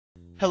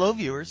Hello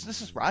viewers,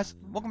 this is Rise.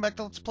 Welcome back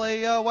to Let's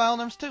Play Wild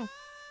Arms 2.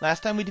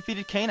 Last time we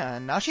defeated Kana,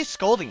 and now she's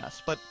scolding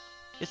us, but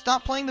it's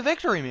not playing the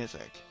victory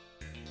music.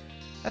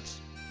 That's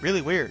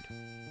really weird.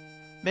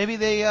 Maybe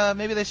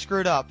they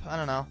screwed up. I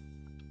don't know.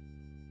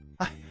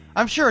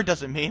 I'm sure it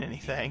doesn't mean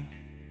anything.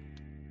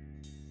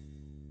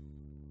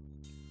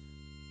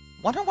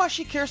 Wonder why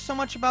she cares so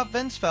much about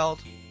Vinsfeld.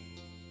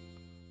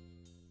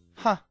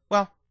 Huh,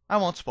 well, I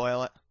won't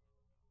spoil it.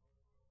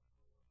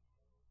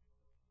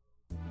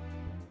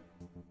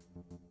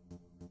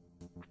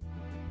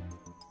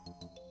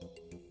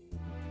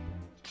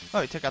 Oh,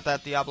 he took out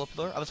that Diablo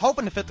Pillar. I was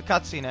hoping to fit the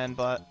cutscene in,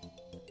 but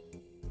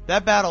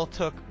that battle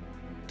took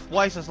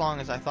twice as long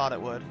as I thought it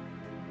would.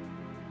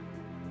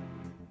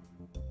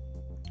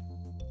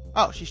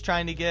 Oh, she's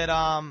trying to get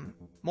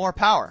more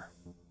power.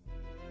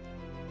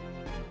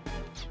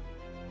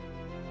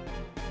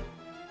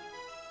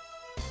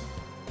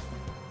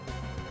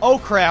 Oh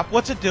crap,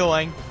 what's it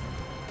doing?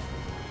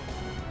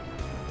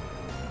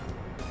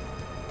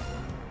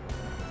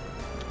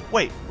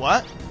 Wait,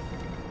 what?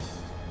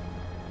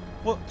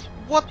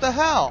 What the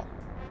hell?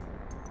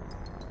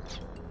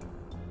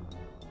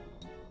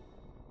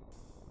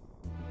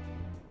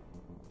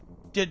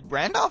 Did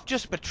Randolph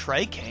just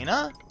betray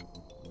Kana?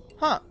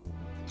 Huh.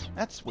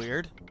 That's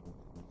weird.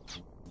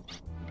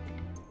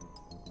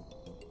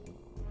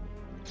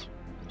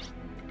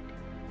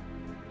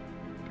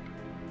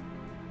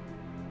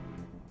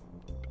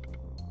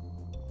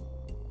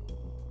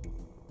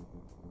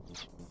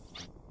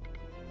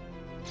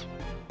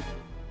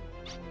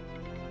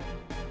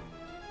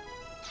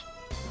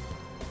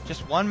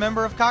 Just one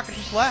member of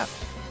Cockroaches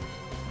left.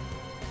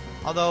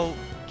 Although,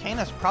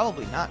 Kana's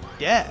probably not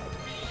dead.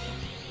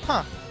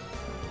 Huh.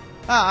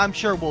 I'm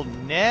sure we'll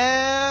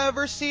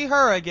never see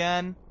her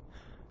again.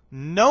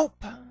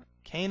 Nope.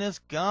 Kana's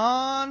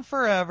gone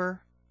forever.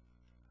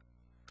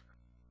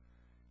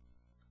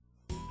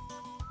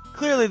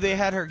 Clearly they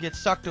had her get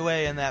sucked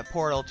away in that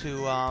portal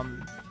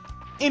to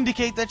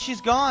indicate that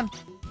she's gone.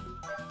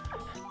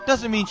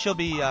 Doesn't mean she'll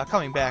be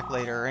coming back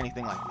later or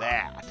anything like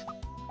that.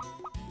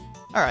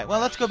 Alright, well,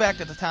 let's go back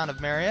to the town of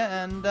Maria,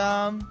 and,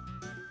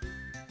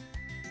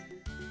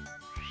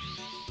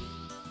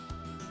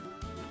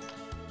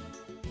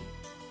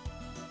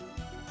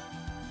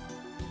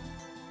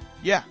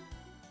 yeah.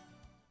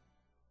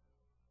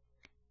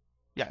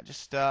 Yeah,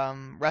 just,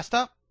 rest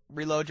up,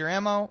 reload your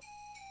ammo.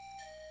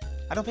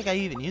 I don't think I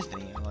even used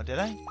any ammo, did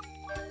I?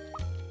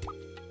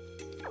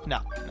 No,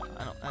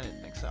 I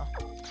didn't think so.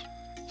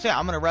 So yeah,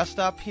 I'm gonna rest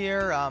up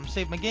here,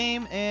 save my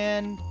game,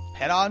 and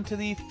head on to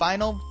the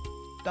final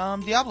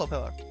Diablo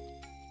Pillar.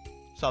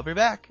 So I'll be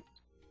back.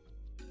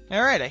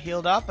 Alright, I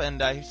healed up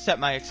and I set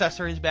my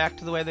accessories back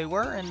to the way they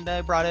were, and I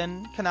brought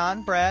in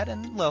Kanan, Brad,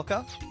 and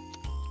Lilka.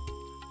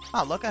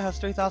 Oh, Lilka has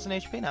 3,000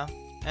 HP now.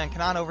 And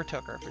Kanan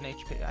overtook her for an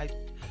HP. I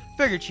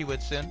figured she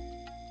would soon.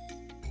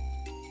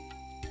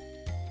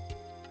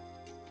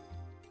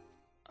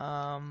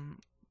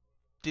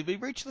 Did we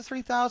reach the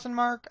 3,000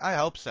 mark? I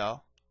hope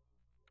so.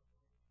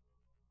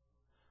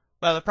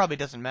 Well, it probably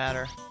doesn't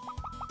matter.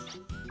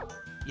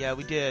 Yeah,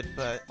 we did,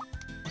 but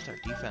what's our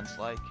defense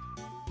like?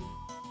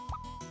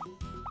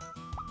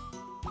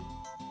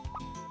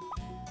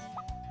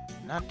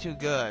 Not too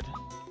good.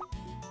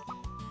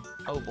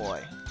 Oh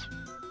boy.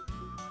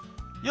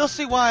 You'll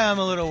see why I'm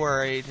a little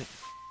worried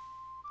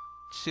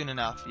soon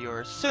enough,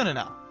 viewers. Soon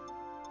enough.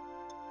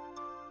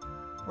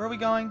 Where are we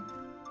going?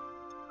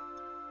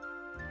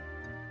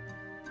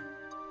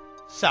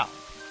 South.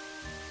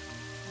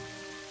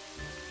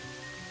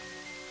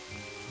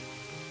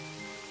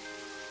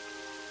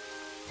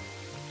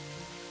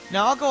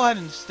 Now, I'll go ahead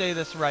and say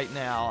this right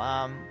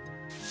now.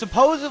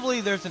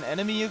 Supposedly, there's an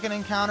enemy you can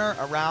encounter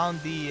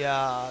around the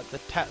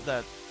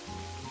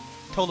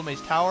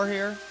Ptolemy's tower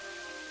here.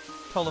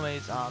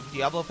 Ptolemy's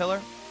Diablo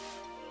Pillar.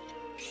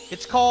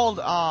 It's called,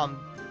 I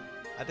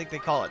think they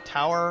call it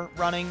tower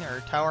running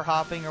or tower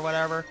hopping or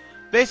whatever.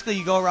 Basically,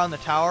 you go around the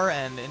tower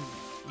and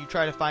you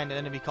try to find an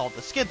enemy called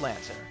the Skid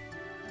Lancer.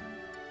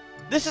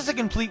 This is a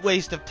complete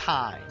waste of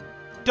time.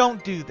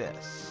 Don't do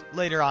this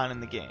later on in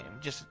the game.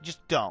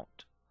 Just don't.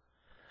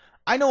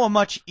 I know a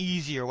much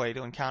easier way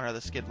to encounter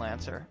the Skid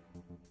Lancer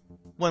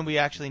when we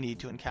actually need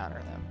to encounter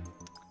them.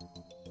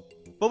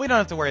 But we don't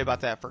have to worry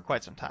about that for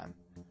quite some time.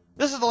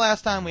 This is the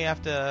last time we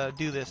have to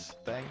do this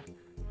thing.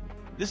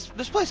 This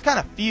place kind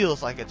of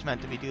feels like it's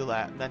meant to be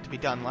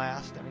done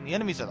last. I mean, the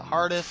enemies are the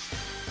hardest.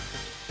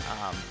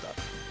 I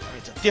mean,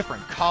 it's a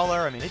different color.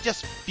 I mean, it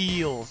just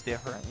feels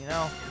different, you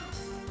know?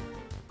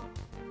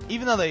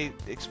 Even though they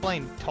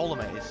explained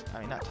Ptolemy's, I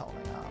mean, not Ptolemy,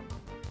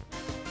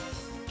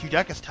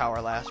 Judecca's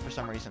tower last for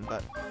some reason,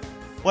 but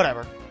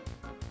whatever.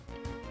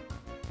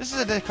 This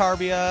is a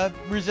Decarbia,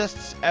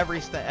 resists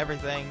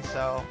everything,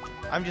 so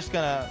I'm just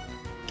gonna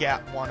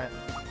gap one it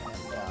and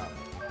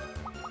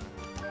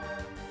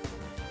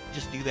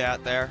just do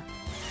that there.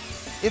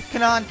 If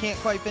Kanan can't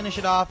quite finish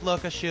it off,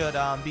 Lilka should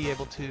be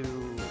able to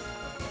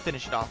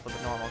finish it off with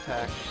a normal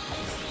attack.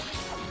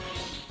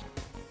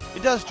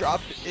 It does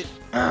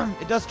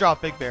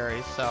drop big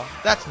berries, so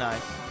that's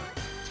nice.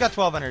 got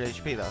 1200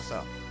 HP though,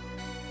 so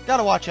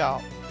gotta watch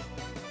out.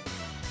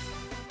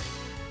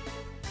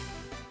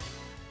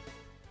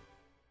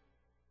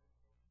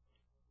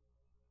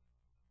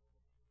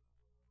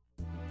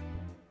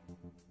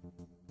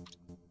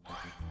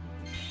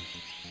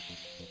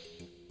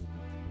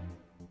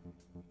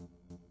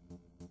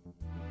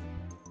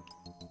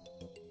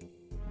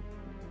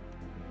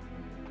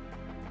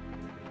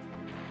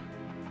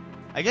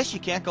 I guess you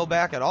can't go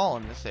back at all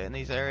in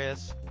these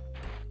areas.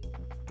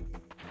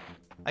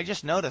 I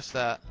just noticed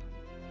that.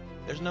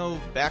 There's no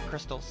back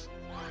crystals.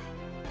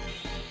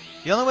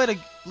 The only way to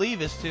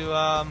leave is to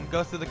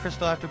go through the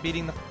crystal after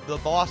beating the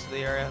boss of the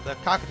area, the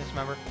Cocytus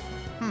member.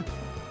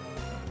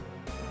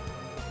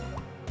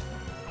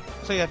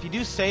 So yeah, if you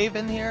do save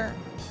in here,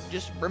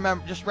 just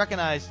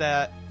recognize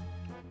that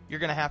you're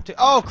gonna have to.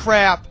 Oh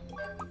crap!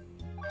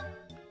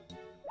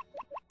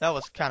 That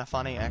was kind of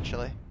funny,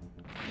 actually.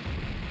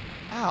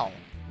 Ow!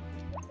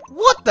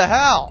 What the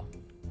hell?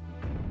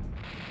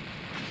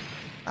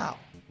 Ow!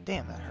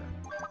 Damn, that hurt.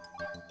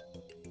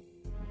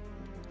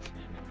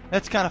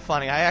 That's kind of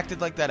funny. I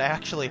acted like that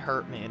actually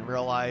hurt me in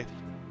real life.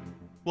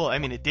 Well, I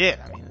mean, it did.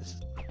 I mean,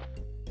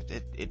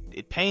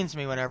 it pains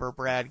me whenever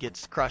Brad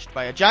gets crushed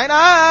by a giant.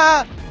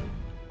 Ah!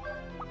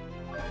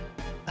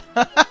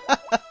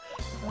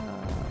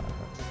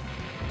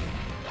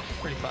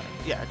 Pretty funny.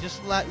 Yeah,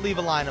 just leave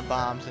a line of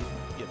bombs and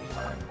you'll be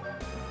fine.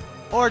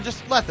 Or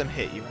just let them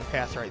hit you and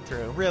pass right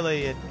through.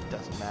 Really, it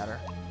doesn't matter.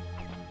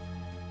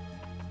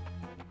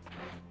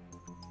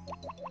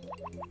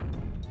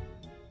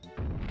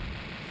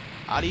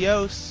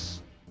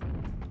 Adios.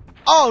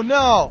 Oh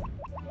no!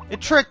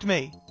 It tricked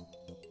me!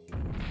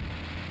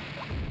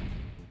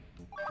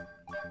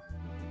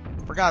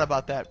 Forgot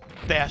about that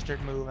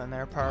bastard move on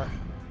their part.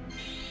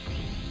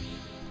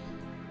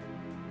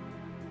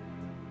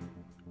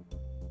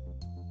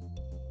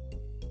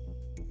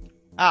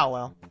 Ah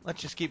well,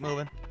 let's just keep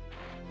moving.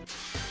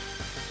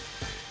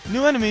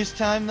 New enemies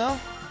time though.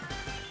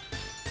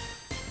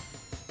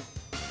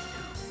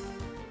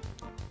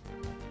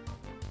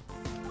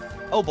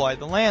 Oh boy,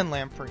 the land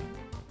lamprey.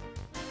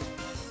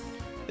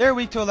 They're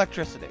weak to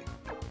electricity.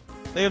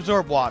 They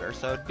absorb water,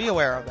 so be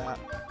aware of that.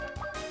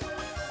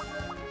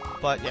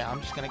 But yeah,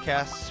 I'm just gonna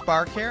cast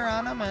Spark here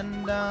on them,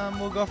 and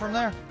we'll go from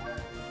there.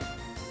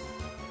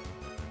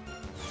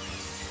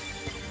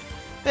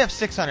 They have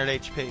 600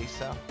 HP,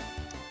 so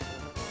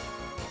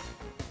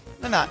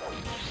they're not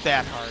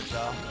that hard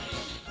though.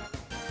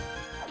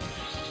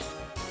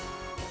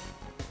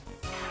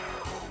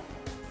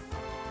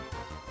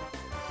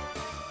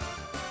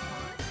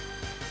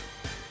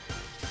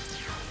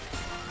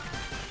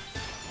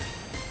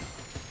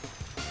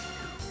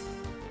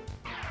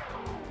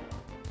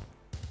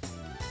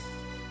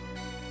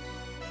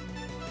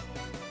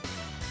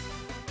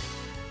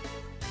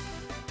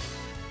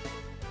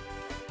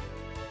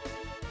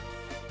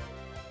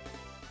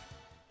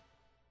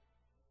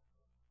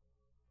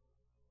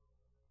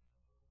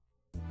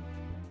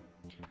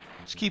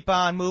 Just keep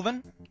on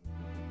moving.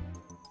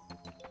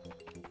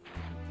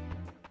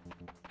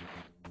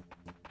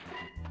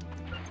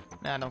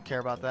 Nah, I don't care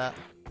about that.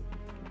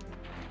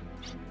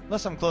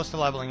 Unless I'm close to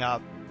leveling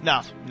up.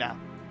 No, no.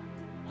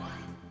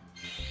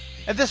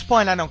 At this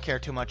point, I don't care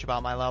too much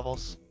about my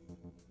levels.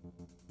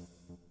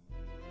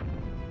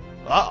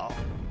 Uh-oh.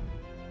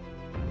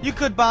 You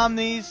could bomb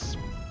these.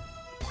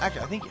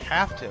 Actually, I think you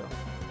have to.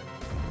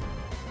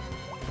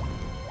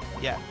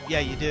 Yeah,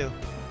 you do.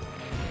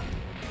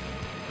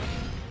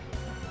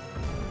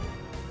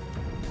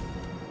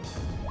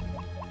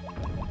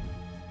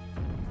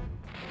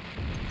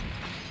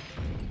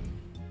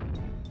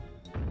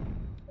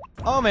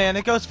 Oh man,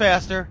 it goes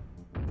faster.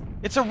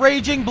 It's a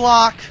raging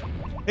block.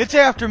 It's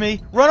after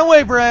me. Run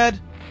away, Brad.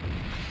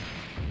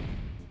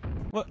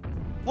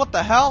 What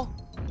the hell?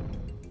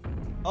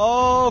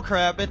 Oh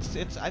crap,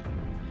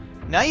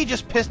 now you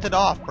just pissed it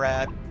off,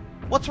 Brad.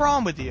 What's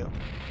wrong with you?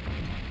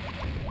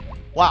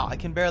 Wow, I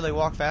can barely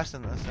walk faster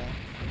than this thing.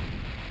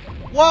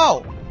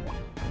 Whoa!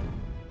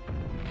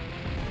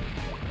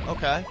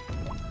 Okay.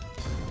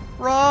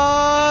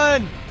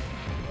 Run!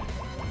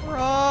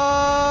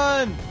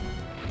 Run!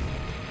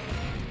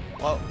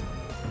 Whoa.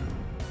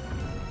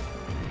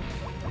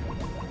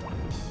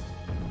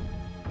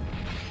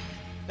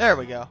 There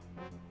we go.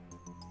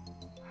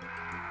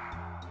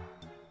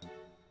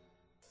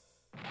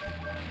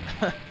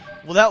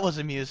 Well, that was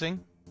amusing.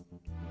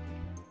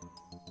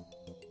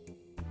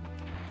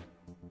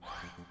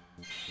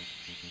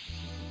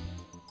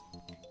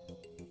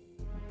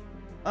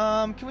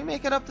 Can we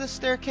make it up this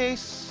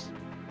staircase?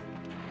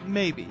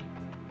 Maybe.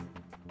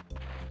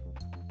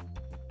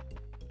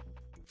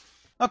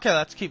 Okay,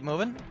 let's keep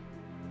moving.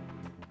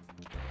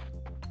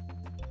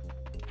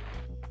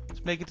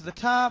 Let's make it to the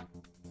top.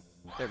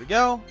 There we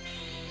go.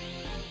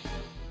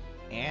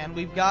 And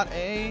we've got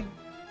a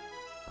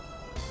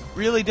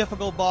really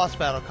difficult boss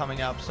battle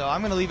coming up, so I'm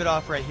going to leave it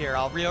off right here.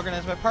 I'll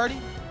reorganize my party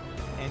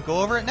and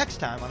go over it next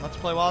time on Let's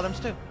Play Wild Arms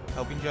 2.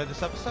 Hope you enjoyed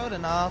this episode,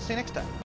 and I'll see you next time.